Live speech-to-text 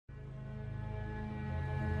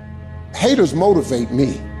Haters motivate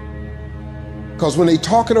me. Because when they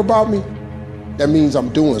talking about me, that means I'm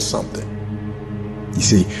doing something. You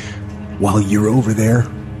see, while you're over there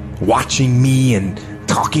watching me and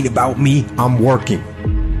talking about me, I'm working.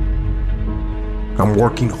 I'm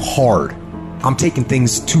working hard. I'm taking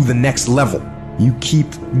things to the next level. You keep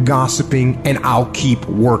gossiping and I'll keep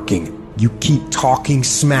working. You keep talking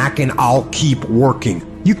smack and I'll keep working.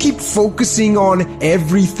 You keep focusing on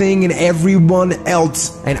everything and everyone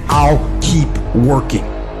else and I'll keep working.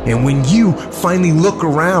 And when you finally look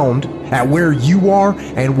around at where you are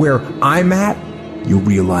and where I'm at, you'll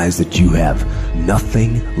realize that you have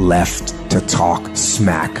nothing left to talk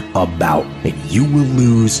smack about. And you will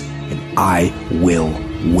lose and I will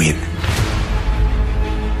win.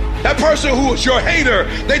 That person who was your hater,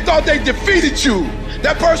 they thought they defeated you.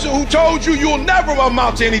 That person who told you you'll never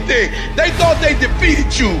amount to anything, they thought they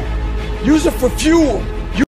defeated you. Use it for fuel.